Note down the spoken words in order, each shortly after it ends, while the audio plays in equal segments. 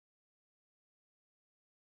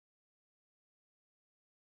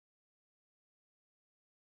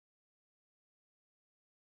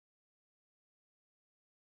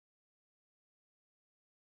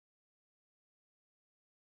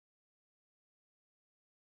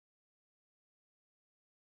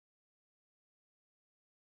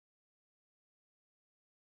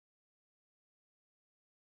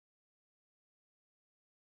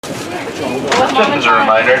Just as a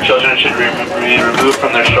reminder, children should be removed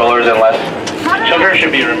from their strollers unless children should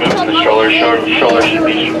be removed from the strollers. Strollers should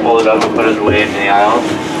be folded up and put away in the aisles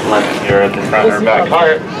unless you're at the front or back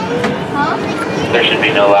cart. There should be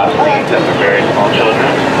no lasting except for very small children.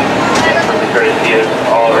 For the courtesy of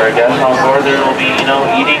all of our guests on board, there will be no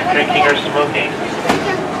eating, drinking, or smoking.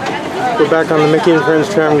 We're back on the Mickey and Friends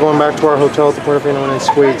tram, going back to our hotel at the Portofino Inn in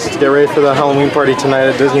Squeaks to get ready for the Halloween party tonight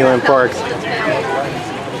at Disneyland Park.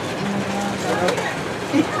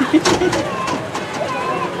 She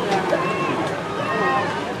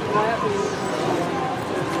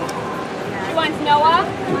wants Noah.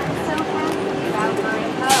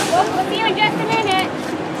 We'll see you in just a minute.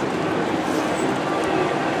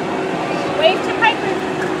 Wave to Piper.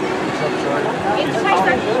 Wave to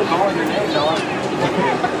Piper.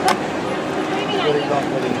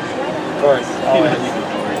 Of course.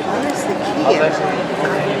 Where's the key?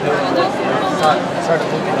 Started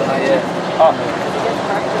looking at that yet. Oh.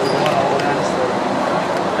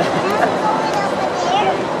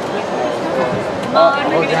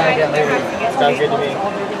 We'll try again later. Sounds good to me.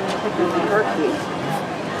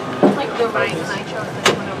 Like the Ryan and I chose this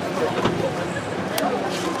one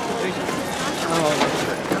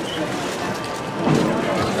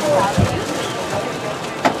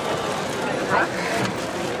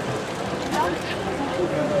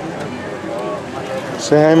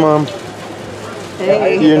Say hi, Mom.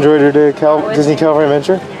 Hey. You enjoyed your day at Disney California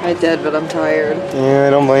Adventure? I did, but I'm tired. Yeah, I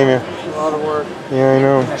don't blame you. A lot of work. Yeah, I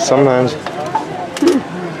know. Sometimes.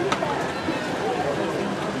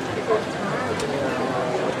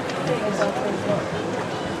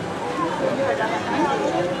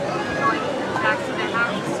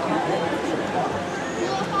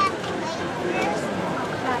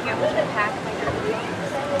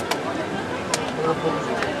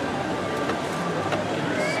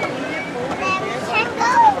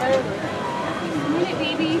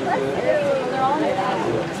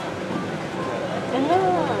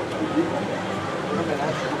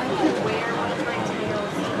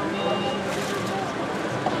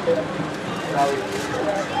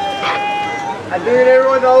 I figured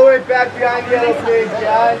everyone's all the way back behind the yellow thing,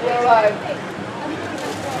 behind the yellow line.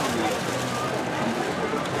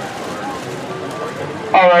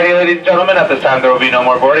 Alrighty, ladies and gentlemen, at this time there will be no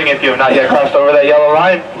more boarding. If you have not yet crossed over that yellow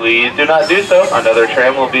line, please do not do so. Another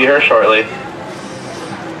tram will be here shortly.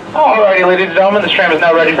 Alrighty, ladies and gentlemen, this tram is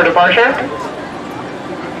now ready for departure.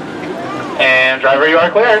 And driver, you are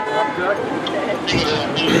cleared.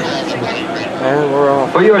 And we're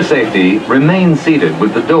off. For your safety, remain seated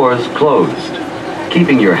with the doors closed,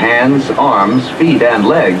 keeping your hands, arms, feet, and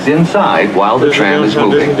legs inside while the tram is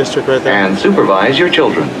moving, and supervise your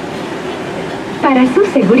children. Para su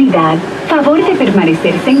seguridad, favor de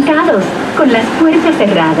permanecer sentados, con las puertas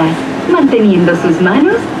cerradas, manteniendo sus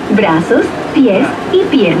manos, brazos, pies y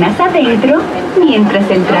piernas adentro, mientras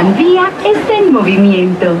el tranvía está en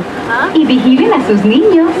movimiento. Y vigilen a sus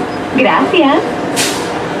niños. Gracias.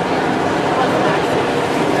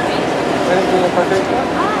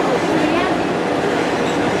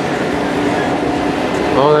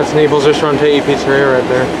 Oh, that's Naples Restaurant H.T.A.T.D.R Pizzeria right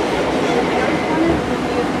there.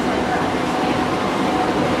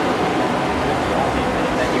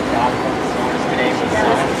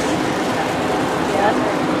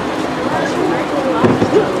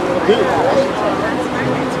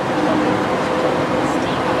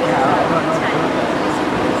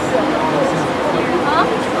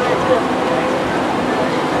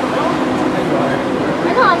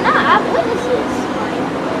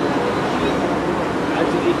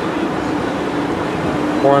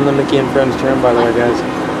 More on the Mickey and Friends tram, by the way, guys.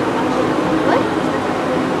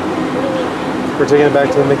 We're taking it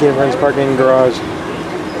back to the Mickey and Friends parking garage.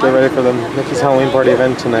 Get ready for the Mickey's Halloween party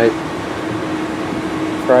event tonight.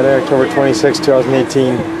 Friday, October 26,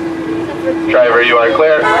 2018. Driver, you are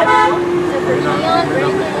clear.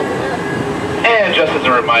 And just as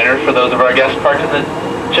a reminder, for those of our guests parked in the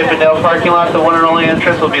Chippendale parking lot, the one and only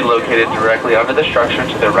entrance will be located directly under the structure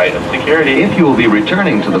to the right of security. If you will be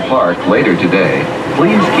returning to the park later today,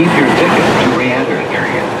 please keep your ticket to re-enter.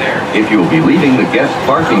 If you will be leaving the guest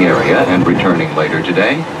parking area and returning later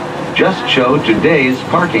today, just show today's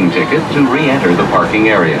parking ticket to re-enter the parking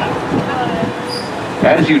area.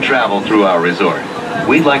 As you travel through our resort,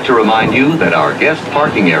 we'd like to remind you that our guest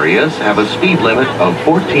parking areas have a speed limit of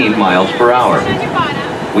 14 miles per hour.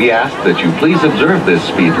 We ask that you please observe this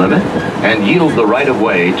speed limit and yield the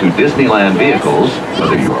right-of-way to Disneyland vehicles,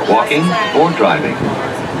 whether you are walking or driving.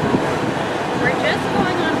 We're just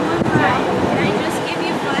going on one ride. Can I just give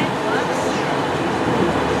you $5?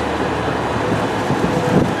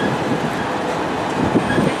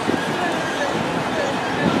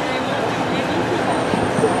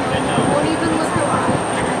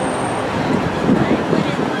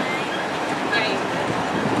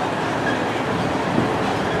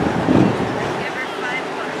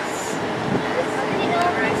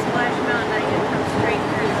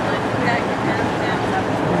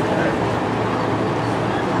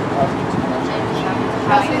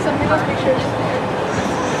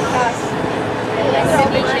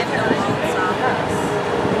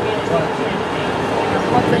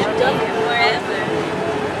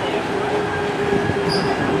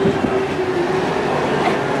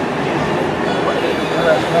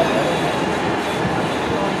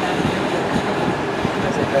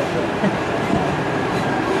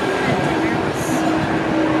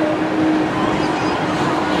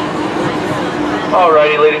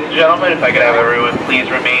 Alrighty, ladies and gentlemen, if I could have everyone please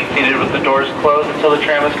remain seated with the doors closed until the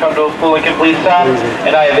tram has come to a full and complete stop.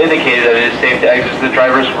 And I have indicated that it is safe to exit to the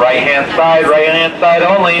driver's right-hand side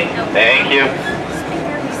only. Thank you.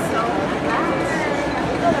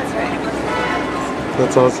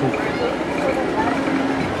 That's awesome.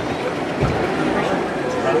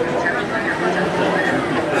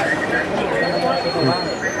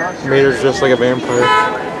 Mater's just like a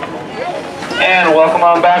vampire. And welcome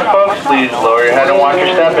on back, folks. Please lower your head and watch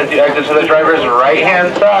your step as you exit to the driver's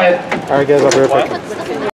right-hand side. Alright guys, I'll be right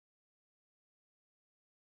back.